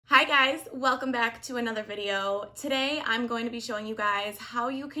guys, welcome back to another video. Today I'm going to be showing you guys how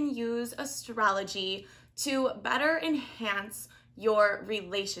you can use astrology to better enhance your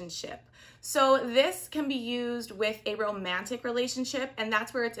relationship. So this can be used with a romantic relationship, and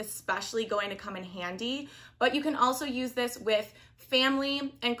that's where it's especially going to come in handy, but you can also use this with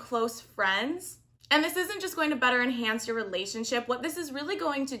family and close friends. And this isn't just going to better enhance your relationship. What this is really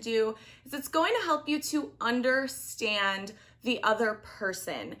going to do is it's going to help you to understand the other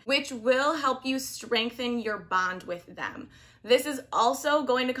person, which will help you strengthen your bond with them. This is also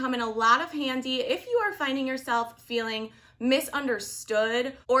going to come in a lot of handy if you are finding yourself feeling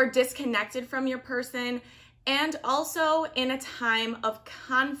misunderstood or disconnected from your person, and also in a time of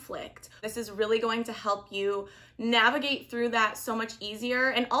conflict. This is really going to help you navigate through that so much easier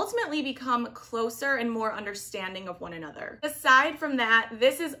and ultimately become closer and more understanding of one another. Aside from that,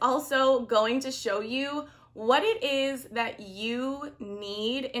 this is also going to show you what it is that you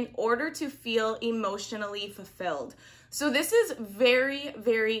need in order to feel emotionally fulfilled. So this is very,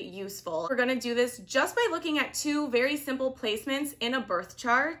 very useful. We're gonna do this just by looking at two very simple placements in a birth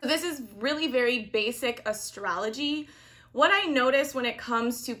chart. This is really very basic astrology. What I notice when it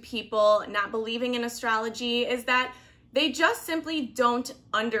comes to people not believing in astrology is that they just simply don't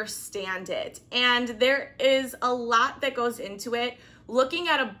understand it. And there is a lot that goes into it. Looking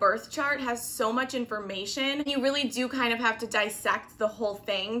at a birth chart has so much information. You really do kind of have to dissect the whole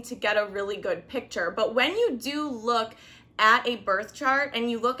thing to get a really good picture. But when you do look at a birth chart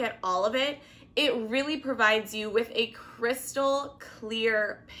and you look at all of it, it really provides you with a crystal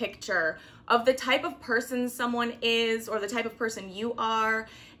clear picture of the type of person someone is, or the type of person you are,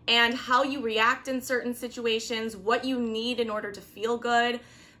 and how you react in certain situations, what you need in order to feel good.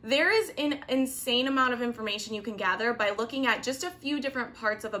 There is an insane amount of information you can gather by looking at just a few different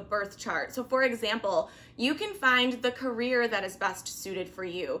parts of a birth chart. So for example, you can find the career that is best suited for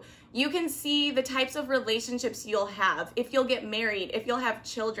you. You can see the types of relationships you'll have, if you'll get married, if you'll have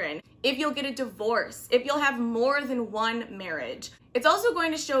children, if you'll get a divorce, if you'll have more than one marriage. It's also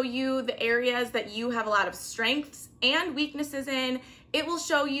going to show you the areas that you have a lot of strengths and weaknesses in. It will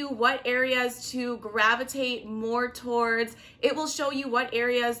show you what areas to gravitate more towards. It will show you what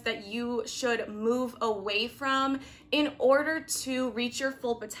areas that you should move away from in order to reach your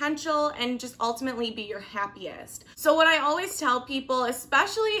full potential and just ultimately be your happiest. So what I always tell people,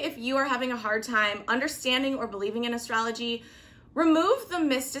 especially if you are having a hard time understanding or believing in astrology, remove the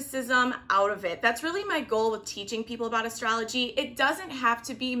mysticism out of it. That's really my goal with teaching people about astrology. It doesn't have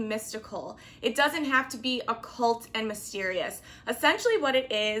to be mystical. It doesn't have to be occult and mysterious. Essentially what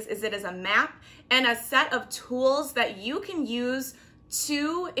it is it is a map and a set of tools that you can use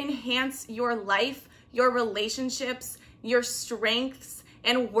to enhance your life, your relationships, your strengths,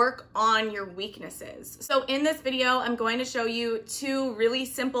 and work on your weaknesses. So in this video, I'm going to show you two really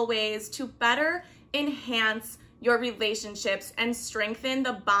simple ways to better enhance your relationships and strengthen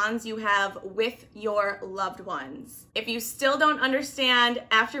the bonds you have with your loved ones. If you still don't understand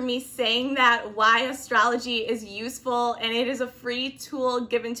after me saying that why astrology is useful and it is a free tool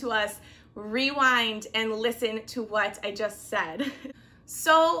given to us, rewind and listen to what I just said.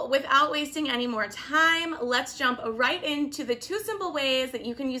 So without wasting any more time, let's jump right into the two simple ways that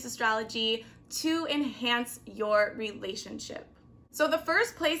you can use astrology to enhance your relationship. So the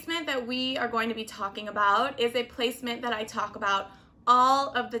first placement that we are going to be talking about is a placement that I talk about all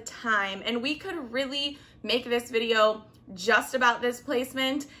of the time, and we could really make this video just about this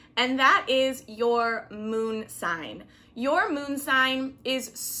placement, and that is your moon sign. Your moon sign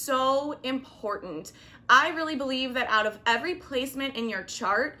is so important. I really believe that out of every placement in your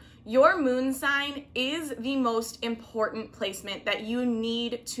chart, your moon sign is the most important placement that you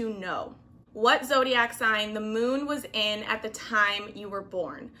need to know. What zodiac sign the moon was in at the time you were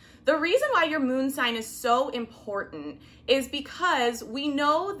born. The reason why your moon sign is so important is because we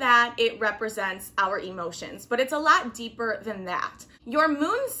know that it represents our emotions, but it's a lot deeper than that. Your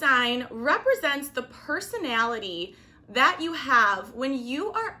moon sign represents the personality that you have when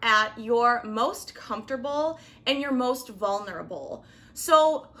you are at your most comfortable and your most vulnerable.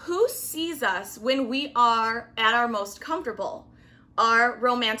 So who sees us when we are at our most comfortable? Our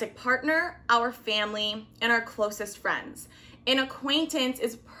romantic partner, our family, and our closest friends. An acquaintance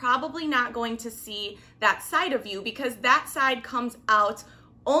is probably not going to see that side of you because that side comes out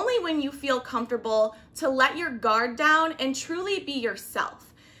only when you feel comfortable to let your guard down and truly be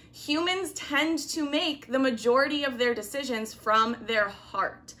yourself. Humans tend to make the majority of their decisions from their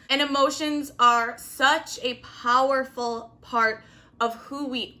heart. And emotions are such a powerful part of who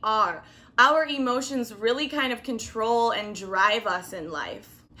we are. Our emotions really kind of control and drive us in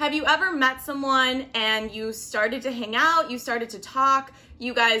life. Have you ever met someone and you started to hang out, you started to talk,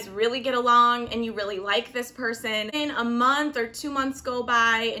 you guys really get along and you really like this person, and a month or 2 months go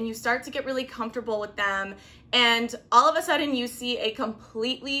by and you start to get really comfortable with them, and all of a sudden you see a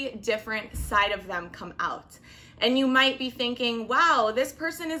completely different side of them come out. And you might be thinking, wow, this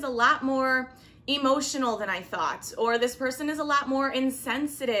person is a lot more emotional than I thought, or this person is a lot more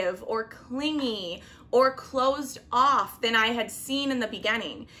insensitive or clingy or closed off than I had seen in the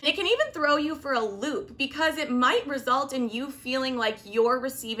beginning. It can even throw you for a loop because it might result in you feeling like you're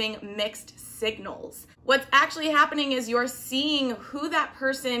receiving mixed signals. What's actually happening is you're seeing who that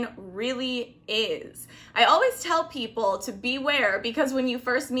person really is. I always tell people to beware because when you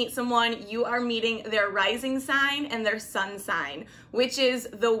first meet someone, you are meeting their rising sign and their sun sign, which is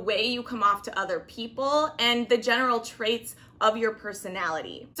the way you come off to other people and the general traits of your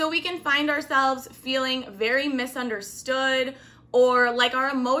personality. So we can find ourselves feeling very misunderstood or like our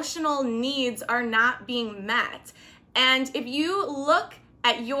emotional needs are not being met. And if you look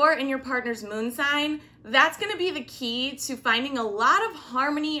at your and your partner's moon sign, that's gonna be the key to finding a lot of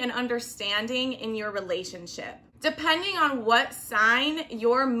harmony and understanding in your relationship. Depending on what sign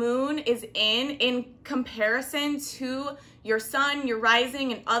your moon is in comparison to your sun, your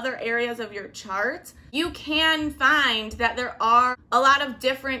rising, and other areas of your chart, you can find that there are a lot of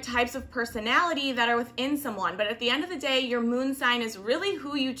different types of personality that are within someone. But at the end of the day, your moon sign is really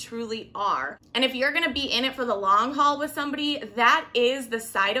who you truly are. And if you're gonna be in it for the long haul with somebody, that is the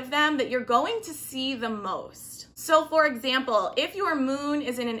side of them that you're going to see the most. So for example, if your moon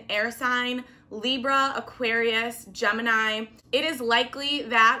is in an air sign, Libra, Aquarius, Gemini, it is likely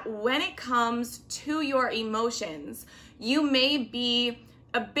that when it comes to your emotions, you may be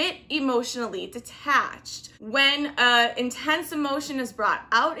a bit emotionally detached. When intense emotion is brought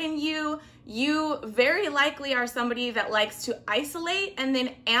out in you, you very likely are somebody that likes to isolate and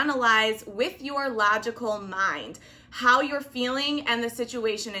then analyze with your logical mind how you're feeling and the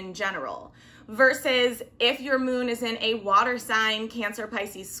situation in general. Versus if your moon is in a water sign, Cancer,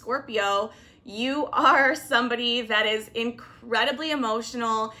 Pisces, Scorpio, you are somebody that is incredibly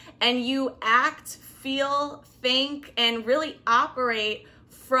emotional and you act, feel, think, and really operate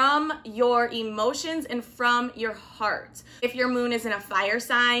from your emotions and from your heart. If your moon is in a fire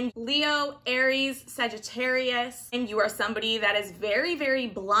sign, Leo, Aries, Sagittarius, and you are somebody that is very, very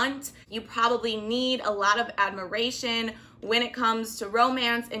blunt, you probably need a lot of admiration when it comes to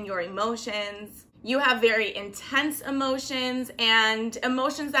romance and your emotions. You have very intense emotions and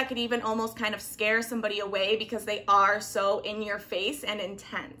emotions that could even almost kind of scare somebody away because they are so in your face and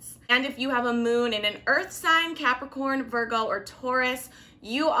intense. And if you have a moon in an earth sign, Capricorn, Virgo, or Taurus,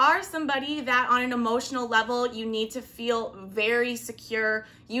 you are somebody that on an emotional level, you need to feel very secure,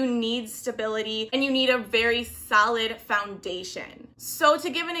 you need stability, and you need a very solid foundation. So to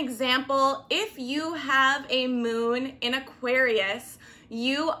give an example, if you have a moon in Aquarius,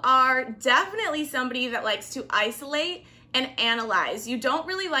 you are definitely somebody that likes to isolate and analyze. You don't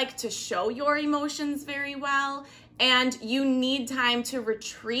really like to show your emotions very well, and you need time to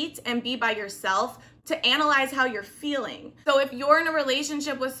retreat and be by yourself to analyze how you're feeling. So if you're in a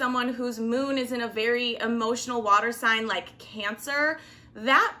relationship with someone whose moon is in a very emotional water sign like Cancer,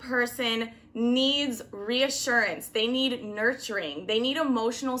 that person needs reassurance. They need nurturing. They need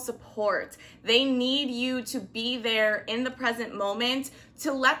emotional support. They need you to be there in the present moment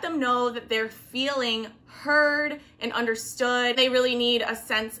to let them know that they're feeling heard and understood. They really need a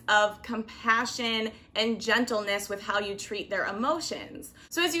sense of compassion and gentleness with how you treat their emotions.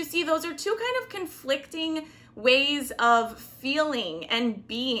 So as you see, those are two kind of conflicting ways of feeling and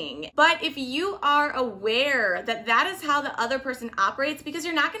being. But if you are aware that that is how the other person operates, because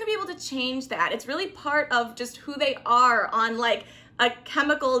you're not going to be able to change that. It's really part of just who they are on like a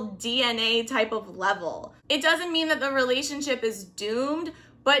chemical DNA type of level. It doesn't mean that the relationship is doomed,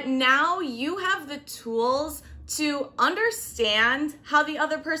 but now you have the tools to understand how the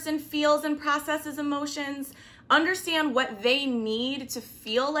other person feels and processes emotions, understand what they need to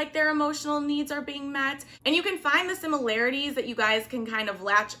feel like their emotional needs are being met, and you can find the similarities that you guys can kind of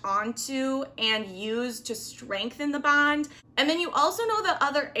latch onto and use to strengthen the bond. And then you also know the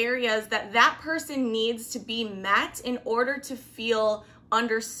other areas that that person needs to be met in order to feel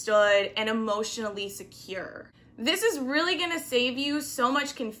understood and emotionally secure. This is really gonna save you so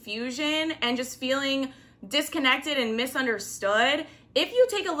much confusion and just feeling disconnected and misunderstood. If you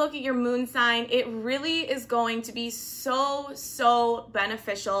take a look at your moon sign, it really is going to be so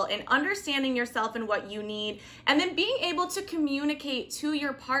beneficial in understanding yourself and what you need, and then being able to communicate to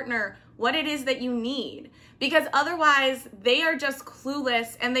your partner what it is that you need. Because otherwise, they are just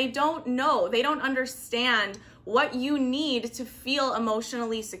clueless and they don't know, they don't understand what you need to feel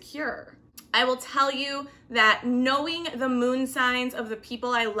emotionally secure. I will tell you that knowing the moon signs of the people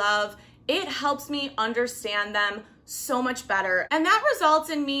I love, it helps me understand them so much better. And that results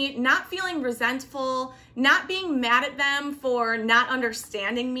in me not feeling resentful, not being mad at them for not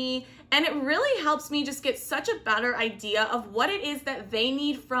understanding me. And it really helps me just get such a better idea of what it is that they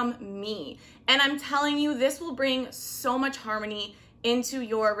need from me. And I'm telling you, this will bring so much harmony into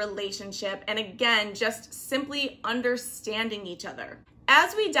your relationship. And again, just simply understanding each other.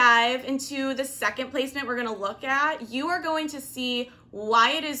 As we dive into the second placement we're gonna look at, you are going to see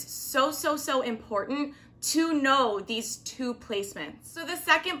why it is so important to know these two placements. So the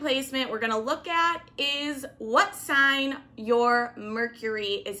second placement we're gonna look at is what sign your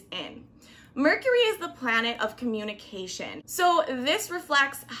Mercury is in. Mercury is the planet of communication. So this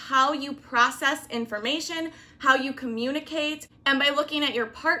reflects how you process information, how you communicate, and by looking at your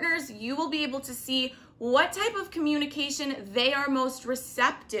partners, you will be able to see what type of communication they are most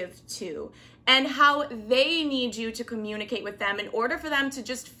receptive to and how they need you to communicate with them in order for them to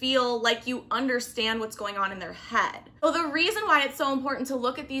just feel like you understand what's going on in their head. So the reason why it's so important to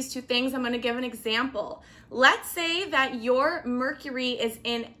look at these two things, I'm going to give an example. Let's say that your Mercury is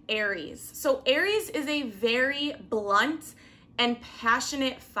in Aries. So Aries is a very blunt and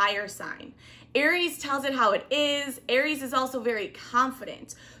passionate fire sign. Aries tells it how it is. Aries is also very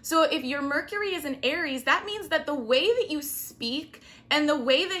confident. So if your Mercury is in Aries, that means that the way that you speak and the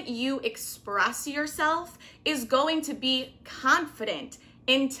way that you express yourself is going to be confident,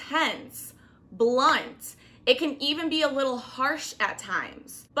 intense, blunt. It can even be a little harsh at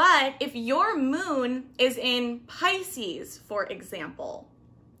times. But if your moon is in Pisces, for example,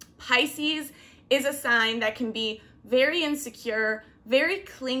 Pisces is a sign that can be very insecure, very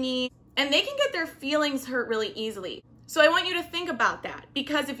clingy, and they can get their feelings hurt really easily. So I want you to think about that,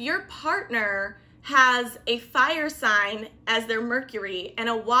 because if your partner has a fire sign as their Mercury and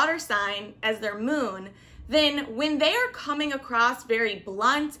a water sign as their moon, then when they are coming across very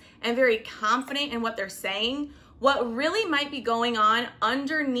blunt and very confident in what they're saying, what really might be going on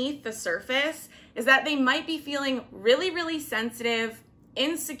underneath the surface is that they might be feeling really sensitive,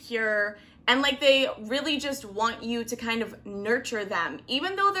 insecure, and like they really just want you to kind of nurture them,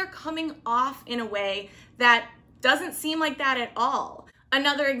 even though they're coming off in a way that doesn't seem like that at all.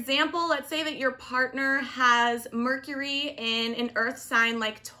 Another example, let's say that your partner has Mercury in an earth sign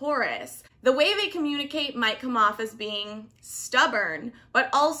like Taurus. The way they communicate might come off as being stubborn, but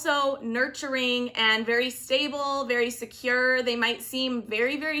also nurturing and very stable, very secure. They might seem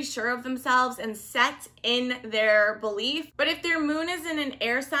very sure of themselves and set in their belief. But if their moon is in an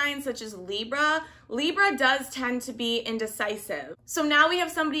air sign such as Libra, Libra does tend to be indecisive. So now we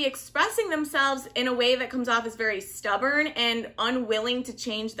have somebody expressing themselves in a way that comes off as very stubborn and unwilling to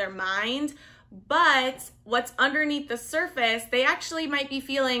change their mind. But what's underneath the surface, they actually might be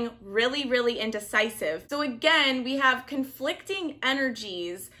feeling really indecisive. So again, we have conflicting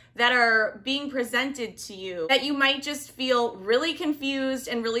energies that are being presented to you that you might just feel really confused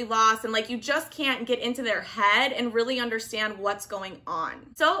and really lost, and like you just can't get into their head and really understand what's going on.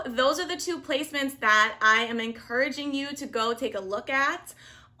 So those are the two placements that I am encouraging you to go take a look at.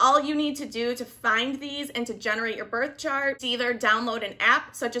 All you need to do to find these and to generate your birth chart is either download an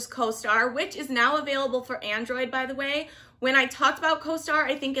app such as CoStar, which is now available for Android, by the way. When I talked about CoStar,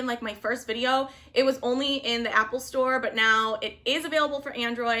 I think in like my first video, it was only in the Apple Store, but now it is available for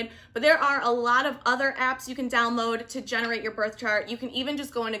Android. But there are a lot of other apps you can download to generate your birth chart. You can even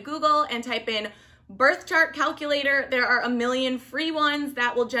just go into Google and type in birth chart calculator. There are a million free ones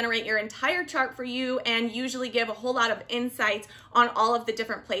that will generate your entire chart for you and usually give a whole lot of insights on all of the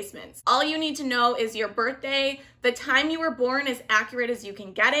different placements. All you need to know is your birthday, the time you were born as accurate as you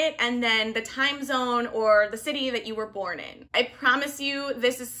can get it, and then the time zone or the city that you were born in. I promise you,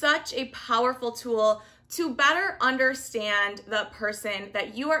 this is such a powerful tool to better understand the person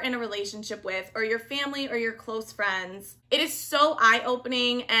that you are in a relationship with, or your family or your close friends. It is so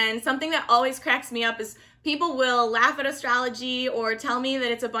eye-opening, and something that always cracks me up is people will laugh at astrology or tell me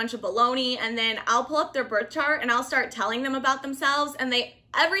that it's a bunch of baloney, and then I'll pull up their birth chart and I'll start telling them about themselves, and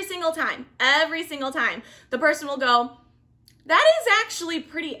every single time, the person will go, that is actually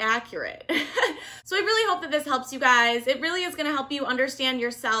pretty accurate. So I really hope that this helps you guys. It really is gonna help you understand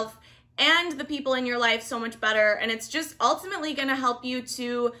yourself and the people in your life so much better, and it's just ultimately going to help you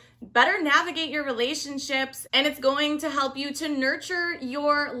to better navigate your relationships, and it's going to help you to nurture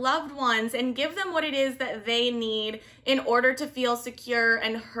your loved ones and give them what it is that they need in order to feel secure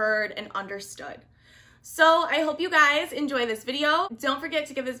and heard and understood. So I hope you guys enjoy this video. Don't forget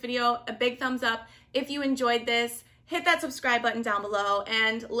to give this video a big thumbs up if you enjoyed this. hit that subscribe button down below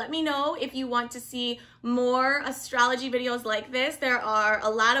and let me know if you want to see more astrology videos like this. There are a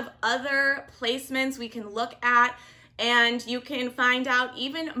lot of other placements we can look at, and you can find out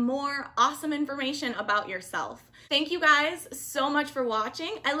even more awesome information about yourself. Thank you guys so much for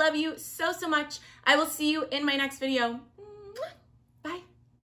watching. I love you so, so much. I will see you in my next video.